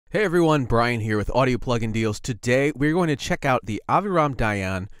Hey everyone, Brian here with Audio Plugin Deals. Today we're going to check out the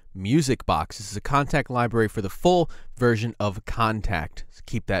Aviram Music Box. This is a Kontakt library for the full version of Kontakt. So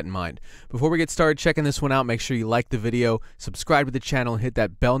keep that in mind. Before we get started checking this one out, make sure you like the video, subscribe to the channel, and hit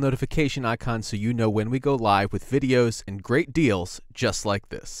that bell notification icon so you know when we go live with videos and great deals just like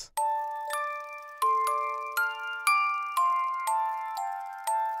this.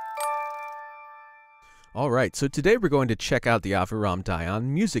 Alright, so today we're going to check out the Aviram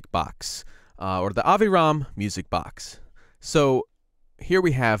Music Box, or the Aviram Music Box. So here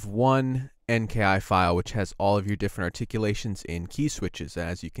we have one NKI file which has all of your different articulations in key switches.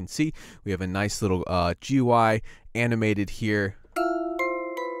 As you can see, we have a nice little GUI animated here.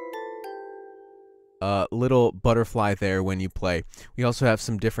 Little butterfly there when you play. We also have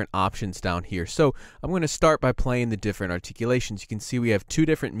some different options down here. So I'm going to start by playing the different articulations. You can see we have two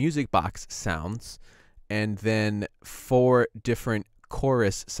different music box sounds, and then 4 different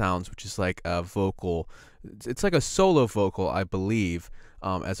chorus sounds, which is like a vocal. It's like a solo vocal, I believe,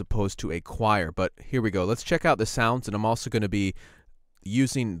 as opposed to a choir. But here we go. Let's check out the sounds, and I'm also going to be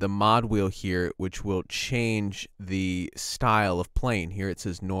using the mod wheel here, which will change the style of playing. Here it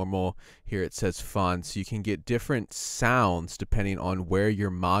says normal, here it says fun, so you can get different sounds depending on where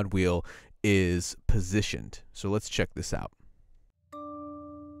your mod wheel is positioned. So let's check this out.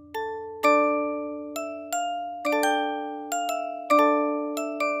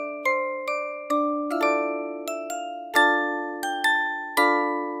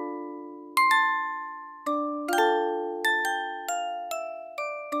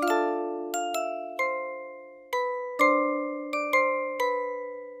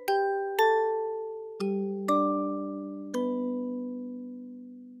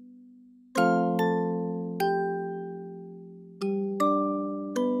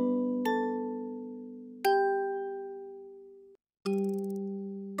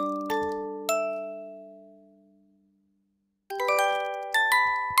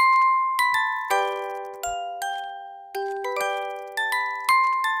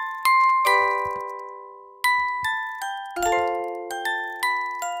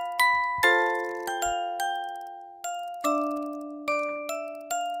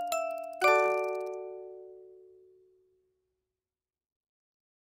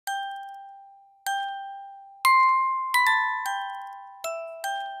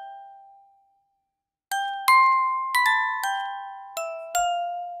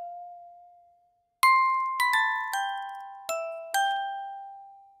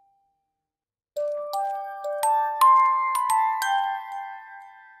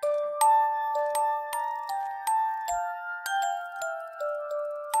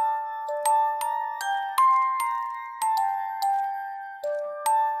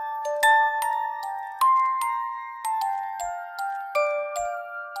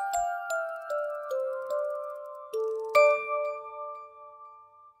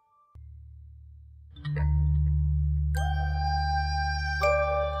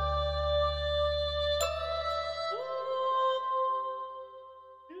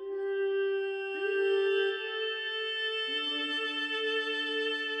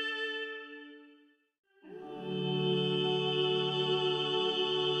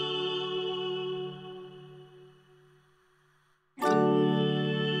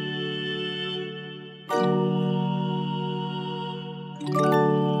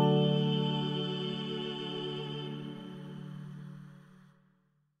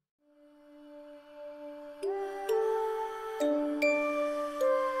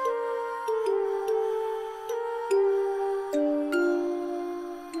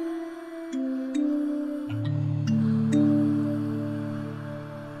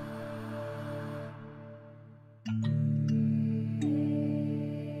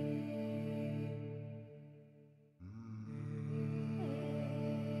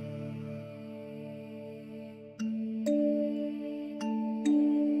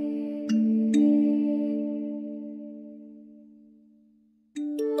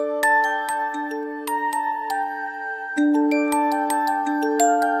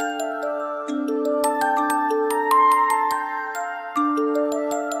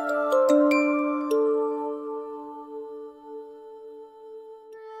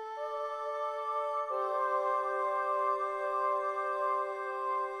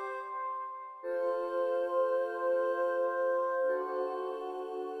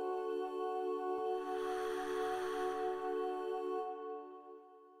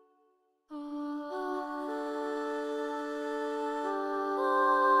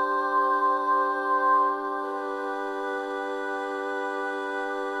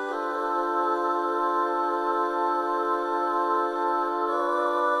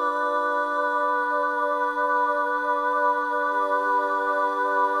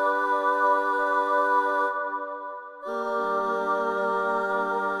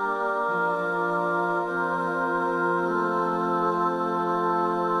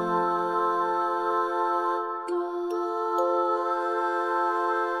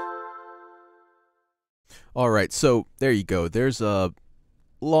 All right, so there you go. There's a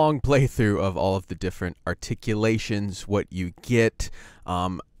long playthrough of all of the different articulations, what you get.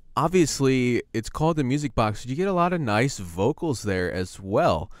 Obviously, it's called the music box. You get a lot of nice vocals there as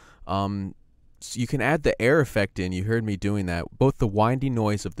well. So you can add the air effect in. You heard me doing that. Both the windy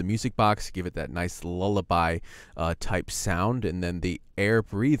noise of the music box, give it that nice lullaby type sound, and then the air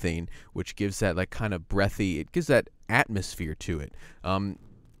breathing, which gives that like kind of breathy, it gives that atmosphere to it.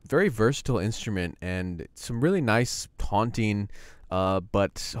 Very versatile instrument and some really nice haunting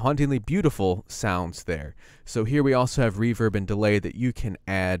but hauntingly beautiful sounds there. So here we also have reverb and delay that you can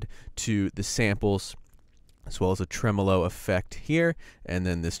add to the samples, as well as a tremolo effect here. And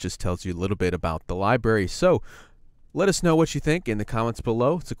then this just tells you a little bit about the library. So let us know what you think in the comments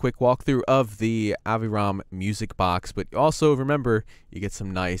below. It's a quick walkthrough of the Aviram music box, but also remember you get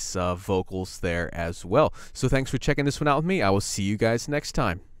some nice vocals there as well. So thanks for checking this one out with me. I will see you guys next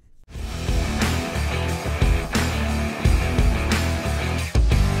time.